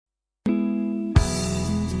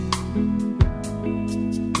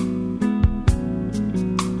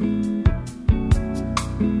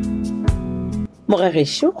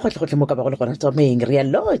Mogagesho go tle mo ka ba go le gona tomeng re ya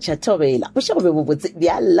locha thobela bo shego be bo botse di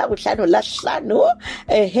alla go hlano la hlano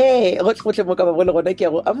go tle mo ka ba go le gona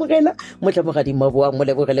ke go amogela motla mo ga di maboa mo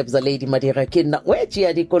le bo gele bza lady madira ke nna we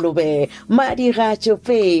tsia di kolobe madira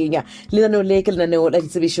tshofenya le no le ke le ne o la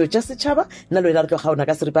ditsebišo tša setšhaba nna le la re tlo gaona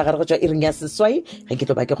ka seripa ga re go tswa iring ya seswai ge ke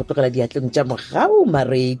tlo ba ke go tlogela diatleng tša mogau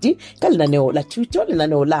maredi ka le neo la thuto le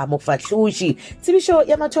neo la mofahloši tsebišo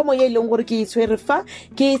ya mathomo ye leng gore ke itshwere fa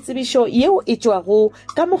ke tsebišo yeo e go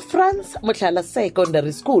ka mo France motlhala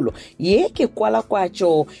secondary school ye ke kwala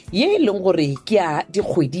kwatšo ye leng gore ke a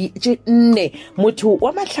dikgwedi tše 4 motho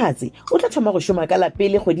wa mahlatsi o tla thoma go šoma ka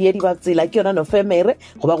lapele kgwedi ya dibatsela ke yona November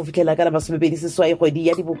go ba go fihlela ka la 20 kgwedi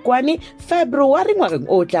ya dibokwane February ngwageng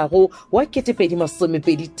o tlago wa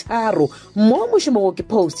 2023 mo mošomo go ke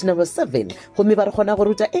post number 7 go me ba re gona go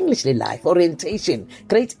ruta English le life orientation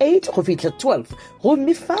grade 8 go fihla 12 go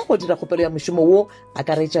me fa go dira kgopelo ya mošomo wo a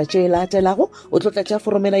ka retša tše latelago o tlotla tša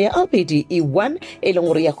foromela ya LPD E1 e leng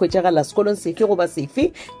gore ya hwetšagala sekolong sefe goba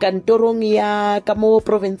sefe kantorong ya ka mo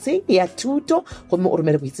provinceng ya thuto gomme o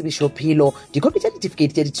romele boitsebišo phelo dikopi tša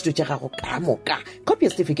certificate tša dithuto tša gago ka moka copy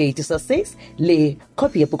ya certificate sa 6 le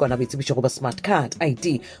copy ya bukana boitsebišo goba smart card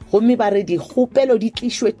ID gomme ba re dikgopelo di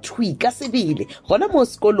tlišwe thui ka sebele gona mo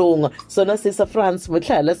sekolong sona se sa France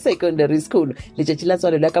motlhala secondary school letšatši la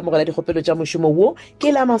tswalelo ya kamogela dikgopelo tša mošomo wo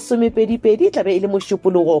ke la 2022 tlabe e le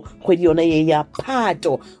mošupologo kgwedi yona ye ya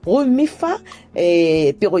Phato gomme fa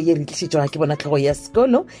pego ye re tlišitšwa ke bona tlhogo ya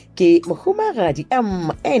sekolo ke mohumagadi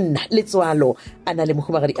MN Letswalo a na le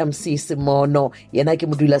mohumagadi MC Simono yena ke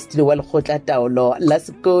modula setilo wa lekgotla taolo la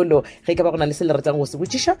sekolo ge ka ba gona le se le ratang go se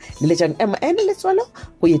botšiša le letšang MN Letswalo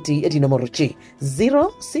go yete dinomoro tše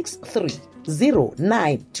 063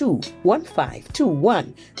 0921521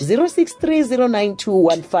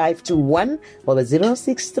 0630921 or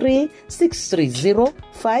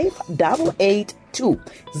 063630588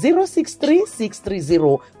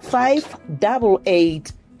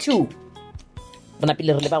 063630588 bona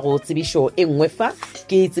pele re le ba go tsebišo e nngwe fa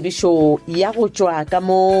ke tsebišo ya go tšwa ka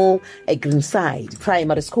mo Greenside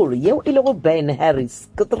Primary School yeo e le go Ben Harris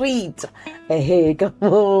Street ka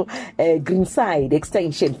mo Greenside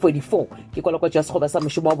Extension 44 ke kwala kwa tšwa segoba sa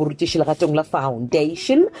mošomo wa borutiši legatong la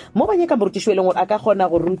Foundation mo ba nyaka morutiši e leng gore a ka kgona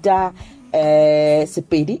go ruta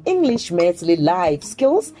Sepedi English Maths le life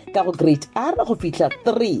skills ka go grade R go fihla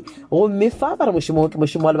 3 gomme fa ba re mošomo ke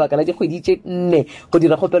mošomo wa lebaka la dikgwedi tše 4 go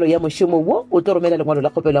dira kgopelo ya mošomo wo o tlo romela lengwalo la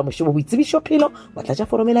kgopelo ya mošomo boitsebišo phelo wa tlatša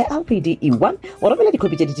foromela ya LPD E1 o romela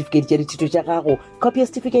dikopi tša certificate tša dithuto tša gago copy ya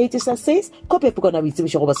certificate sa 6 copy ya pukana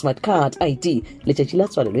boitsebišo goba smart card ID letšatši la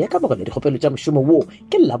tswalelo ya kamogelo dikgopelo tša mošomo wo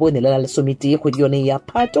ke labone le la lesomete kgwedi yone ya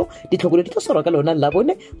Phato ditlhokolo di tlo swarwa ka lona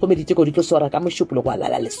labone gomme diteko di tlo swarwa ka mošupolo go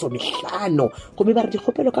alala lesomehlano gomme ba re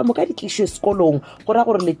dikgopelo ka moka di tlišwe sekolong go ra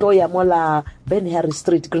gore le tlo ya mola Ben Harris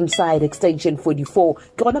Street Greenside Extension 44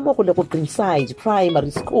 ke gona mo go le go Greenside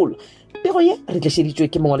Primary School pego ye re tlišeditšwe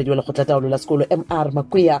ke mongwaledi wa lekgotla taolo la sekolo MR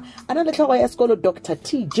Makwea a na le tlhogo ya sekolo Dr.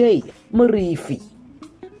 TJ Morifi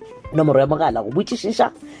nomoro ya mogala go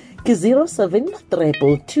botšišiša ke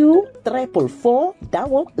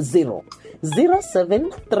 07224440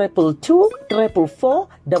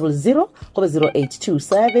 07224440 goba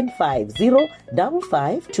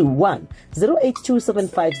 0827505521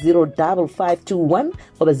 0827505521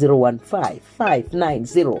 goba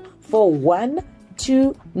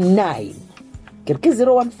 01559041129 ke re ke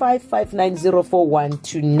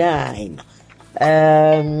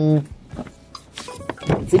 01559041129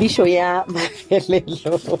 tsebišo ya mafelelo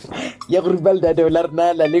ya go ribaldado la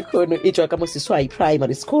rena la lekgono e tšwa ka mo Seswai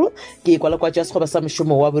Primary School ke kwala kwa tša segoba sa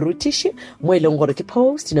mošomo wa borutiši mo e leng gore ke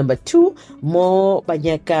post number 2 mo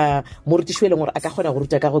banyaka morutiši e leng gore a ka kgona go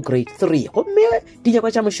ruta ka go grade 3 gomme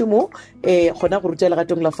dinyakwa tša mošomo kgona go ruta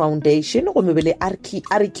legatong la Foundation gomme be le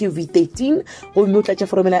RQV 13 gomme o tlatša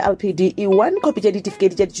foromela ya LPD E1 copy tša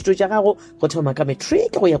certificate tša dithuto tša gago go thoma ka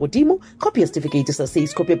matric go ya godimo copy ya certificate sa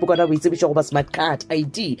 6 copy ya pukana boitsebišo goba smart card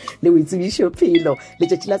ID le boitsebišo phelo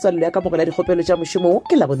letšatši la tswalelo ya kamogela dikgopelo tša mošomo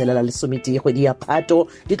ke la bonelela lesomete kgwedi ya Phato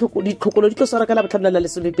ditlhokolo di tlo swara ka la botlhabela la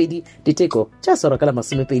lesomepedi diteko tša swara ka la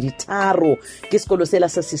 23 ke sekolo sela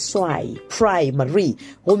sa Seswai Primary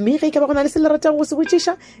gomme ge ka ba gona le se le ratang go se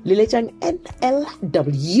botšiša le letšang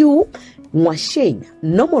NLW ngwašeng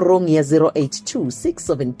nomorong ya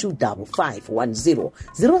 0826725510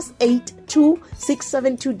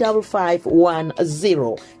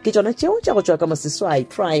 0826725510 ke tšona tšeo tša go tšwa ka mo Seswai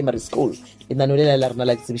Primary School lenaneo le la rena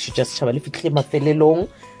la ditsebišo tša setšhaba le fitlhile mafelelong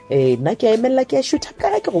nna ke a emelela ke a šutha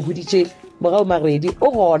ka ke go boditše mogao maredi o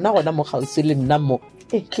gona mo kgauswi le nna mo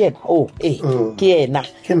ke ena ke ena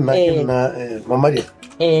ke nna mamadi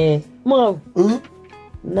mogao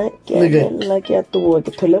nna ke a lela ke a toa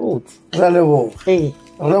ke thole botse ra leboga ee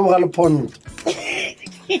re boga le phondo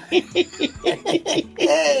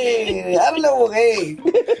a re leboge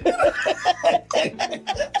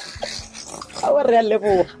a wa re a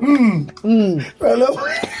leboga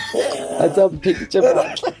a tsa mpheditše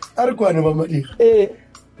maatla a re kwane ba madira ee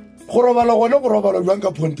go robala gone go robala jwang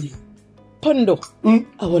ka phondo phondo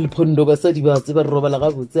a wa le phondo basadi ba tseba re robala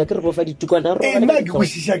gabotse a ke re bofa ditukwana nna ke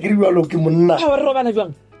kwešiša ke re bjalo ke monna a wa re robala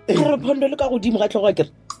jwang a re phondo le ka godimo ga tlhogo a kere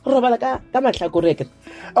re robala ka matlhakore a kere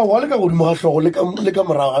a wa le ka godimo ga tlhogo le ka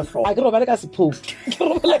morago ga tlhogo a ke robala ka sephofu ke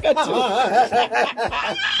robala ka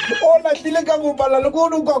o lapile ka bopala le ko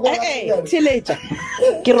theletša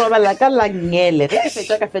ke robala ka langele ge ke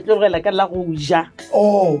fetša ka fetlogela ka la go ja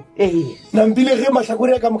o ee nampile ge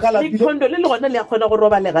mahlakore ya ka moka le lapile phondo le gona le a kgona go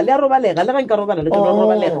robalega le a robalega le ga nka robala le ke no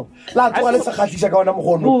robalega la tloga le se kgatlhiša ka ona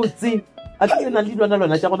mogono botse a ke na le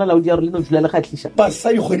lona tša gona laodi ya re le no dula le kgatlhiša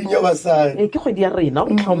basadi kgweding ya basadi ee ke kgwedi ya rena o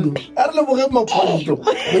re tlhompe a re leboge maphondo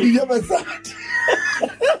kgweding ya basadi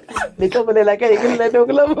le tlo bolela ka eng lenaneo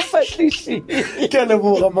la mofatliši ke a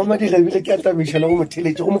leboga mama direbile ke a tamiša le go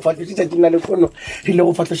motheletše go mofatlišiša ke nna le kgono re ile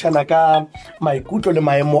go fatlošana ka maikutlo le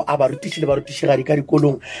maemo a barutiši le barutišigadi ka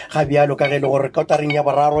dikolong ga bjalo ka ge e le gore kotareng ya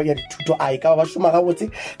boraro ya dithuto a e ka ba šoma gabotse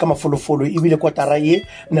ka mafolofolo ebile kotara ye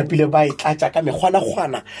napile ba e tlatša ka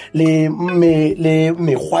mekgwanakgwana le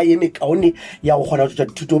mekgwa ye mekaone ya go kgona go tšwa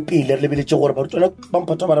dithuto pele re lebeletše gore barutwana ba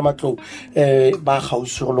mphatha ba re matlong ba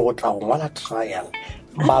kgauswi go le go tla go ngwala trial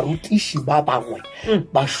barutiši ba bangwe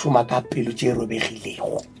ba šoma ka pelo tše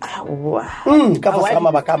robegilego ka fase ga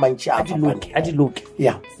mabaka a mantši a diloke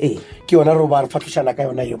ya ke yona re ba re fatlošana ka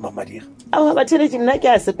yona yo mamadira aa batheletše nna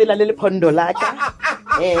ke a sepela le lephondo laka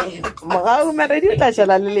mogau maredi o tla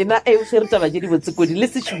šala le lena e o šere taba tše di botsekodi le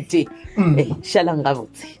sešute šalang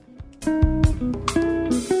gabotse